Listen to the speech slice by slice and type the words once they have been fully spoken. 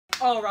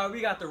Alright, we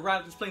got the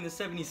Raptors playing the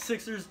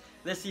 76ers.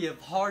 Let's see if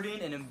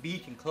Harden and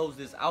Embiid can close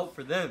this out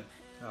for them.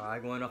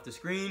 Alright, going off the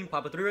screen.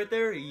 Pop a 3 right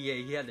there. Yeah,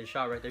 he had the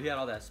shot right there. He had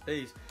all that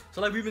space.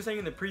 So like we've been saying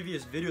in the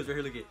previous videos right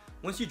here, look at.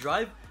 Once you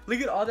drive, look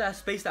at all that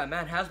space that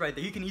man has right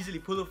there. He can easily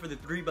pull up for the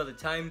 3 by the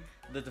time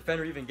the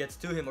defender even gets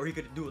to him. Or he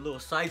could do a little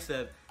side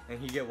step and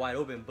he get wide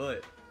open.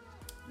 But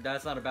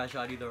that's not a bad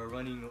shot either. A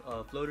running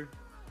floater.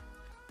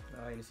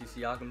 Alright, you see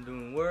Siakam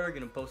doing work.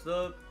 Gonna post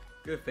up.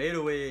 Good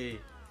fadeaway.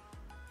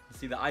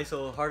 See the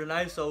ISO, Harden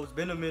ISO. It's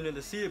been a minute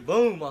to see it.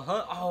 Boom,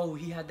 Oh,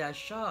 he had that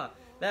shot.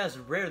 That's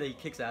rare that he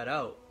kicks that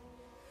out.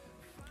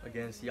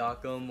 Again,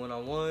 Siakam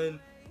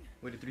one-on-one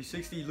with a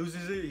 360. He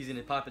loses it. He's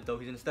gonna pop it though.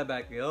 He's gonna step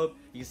back. Yup.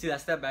 You can see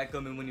that step back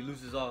coming when he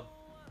loses off.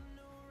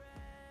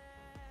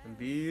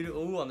 Embiid.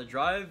 Oh, on the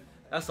drive.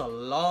 That's a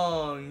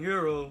long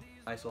Euro.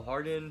 ISO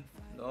Harden.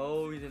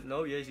 No, he's in,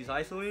 no. Yes, he's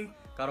ISOing.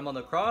 Got him on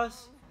the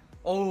cross.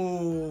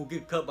 Oh,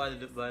 good cut by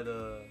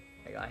the.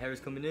 I got Harris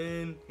coming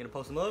in. Gonna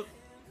post him up.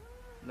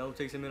 No,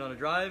 takes him in on a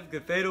drive.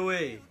 Good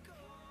fadeaway.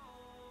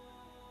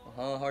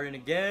 Harden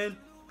again.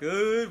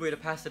 Good way to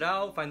pass it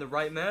out. Find the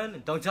right man.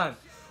 And dunk time.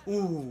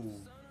 Ooh.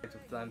 It's a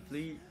Van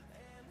Fleet.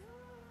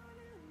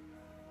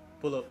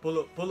 Pull up, pull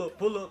up, pull up,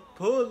 pull up,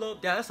 pull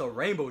up. Yeah, that's a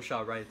rainbow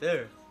shot right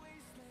there.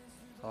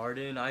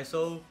 Harden,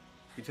 ISO.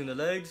 Between the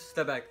legs.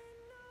 Step back.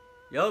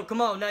 Yo,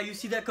 come on. Now you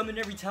see that coming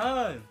every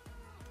time.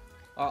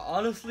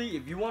 Honestly,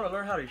 if you want to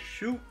learn how to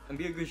shoot and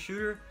be a good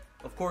shooter,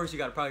 of course you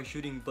got to practice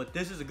shooting. But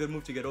this is a good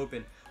move to get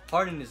open.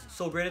 Harden is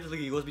so great at this.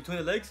 Look, he goes between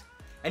the legs.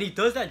 And he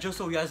does that just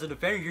so he has a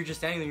defender. You're just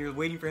standing there. You're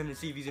waiting for him to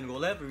see if he's going to go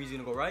left or if he's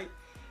going to go right.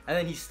 And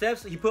then he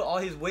steps. He put all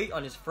his weight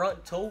on his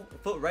front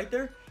foot right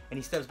there. And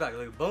he steps back.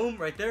 Like, boom,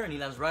 right there. And he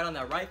lands right on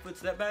that right foot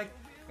step back.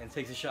 And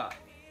takes a shot.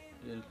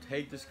 Then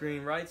take the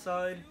screen right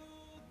side.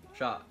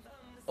 Shot.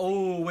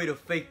 Oh, way to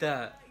fake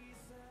that.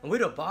 And way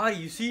to body.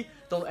 You see?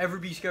 Don't ever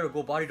be scared to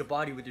go body to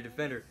body with your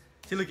defender.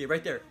 See, look at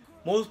right there.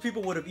 Most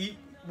people would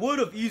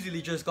have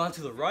easily just gone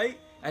to the right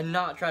and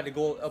not tried to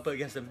go up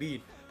against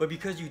Embiid. But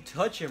because you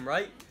touch him,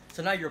 right?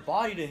 So now your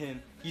body to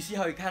him, you see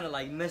how he kind of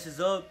like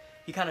messes up.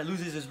 He kind of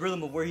loses his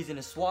rhythm of where he's in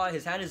his swat.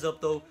 His hand is up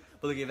though.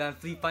 But look at Van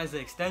Fleet finds the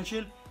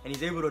extension. And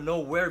he's able to know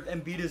where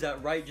Embiid is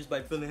at right just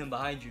by feeling him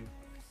behind you.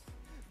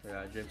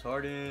 Yeah, James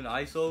Harden.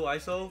 ISO,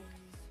 ISO.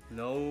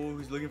 No,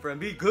 he's looking for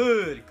Embiid.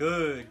 Good,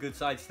 good, good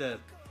sidestep.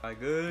 All right,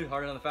 good.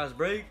 Harden on the fast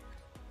break.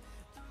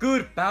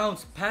 Good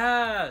bounce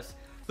pass.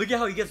 Look at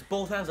how he gets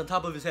both hands on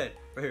top of his head.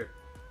 Right here.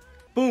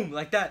 Boom,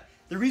 like that.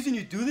 The reason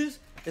you do this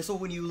is so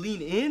when you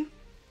lean in,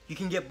 you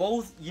can get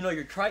both, you know,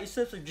 your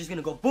triceps are just going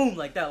to go boom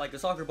like that, like a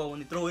soccer ball when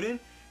you throw it in.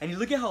 And you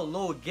look at how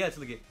low it gets.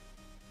 Look at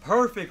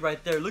perfect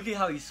right there. Look at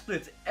how he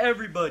splits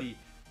everybody.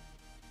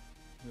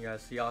 You got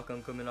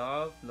Siakam coming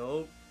off.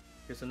 Nope.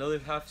 Gets another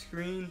half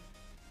screen.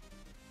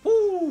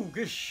 Woo,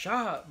 good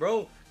shot,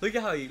 bro. Look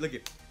at how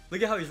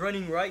he's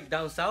running right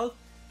down south.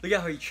 Look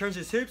at how he turns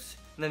his hips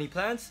and then he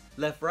plants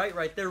left,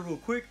 right there real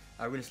quick.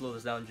 Alright, we're gonna slow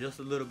this down just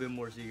a little bit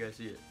more so you guys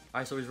see it.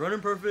 Alright, so he's running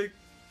perfect,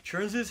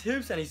 turns his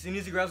hips, and as soon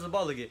as he grabs the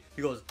ball, look at it.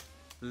 He goes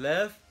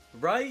left,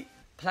 right,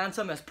 plants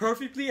him as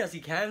perfectly as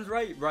he can,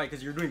 right,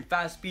 because you're doing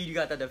fast speed. You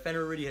got that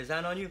defender already, his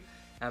hand on you,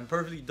 and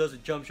perfectly does a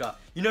jump shot.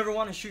 You never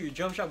want to shoot your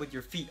jump shot with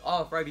your feet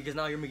off, right, because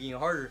now you're making it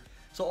harder.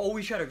 So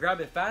always try to grab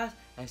it fast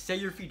and set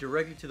your feet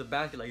directly to the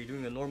basket like you're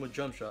doing a normal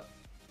jump shot.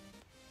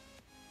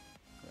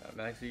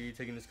 Maxey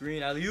taking the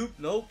screen, alley-oop,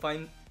 nope,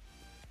 fine.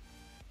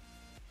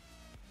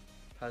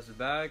 Pass it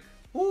back.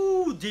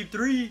 Ooh, deep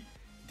 3.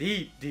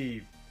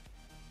 Deep.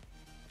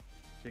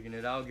 Checking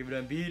it out, give it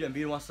to Embiid.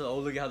 Embiid wants to, oh,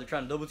 look at how they're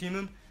trying to double team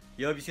him.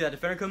 Yup, you see that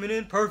defender coming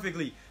in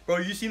perfectly. Bro,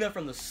 you seen that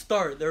from the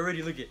start. They're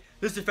already, look at,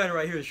 this defender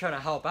right here is trying to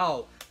help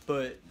out.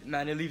 But,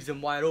 man, it leaves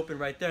him wide open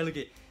right there. Look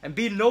at,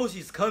 Embiid knows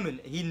he's coming.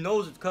 He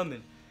knows it's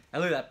coming.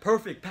 And look at that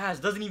perfect pass.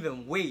 Doesn't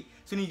even wait.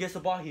 As soon as he gets the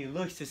ball, he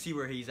looks to see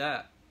where he's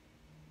at.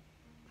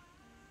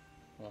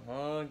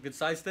 Good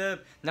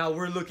sidestep. Now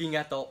we're looking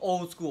at the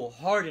old school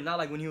Harden, not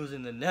like when he was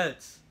in the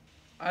Nets.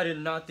 I did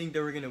not think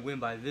they were going to win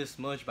by this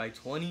much, by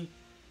 20.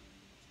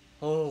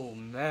 Oh,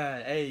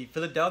 man. Hey,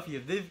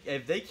 Philadelphia,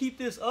 if they keep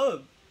this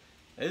up,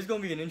 it's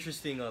going to be an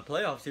interesting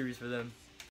playoff series for them.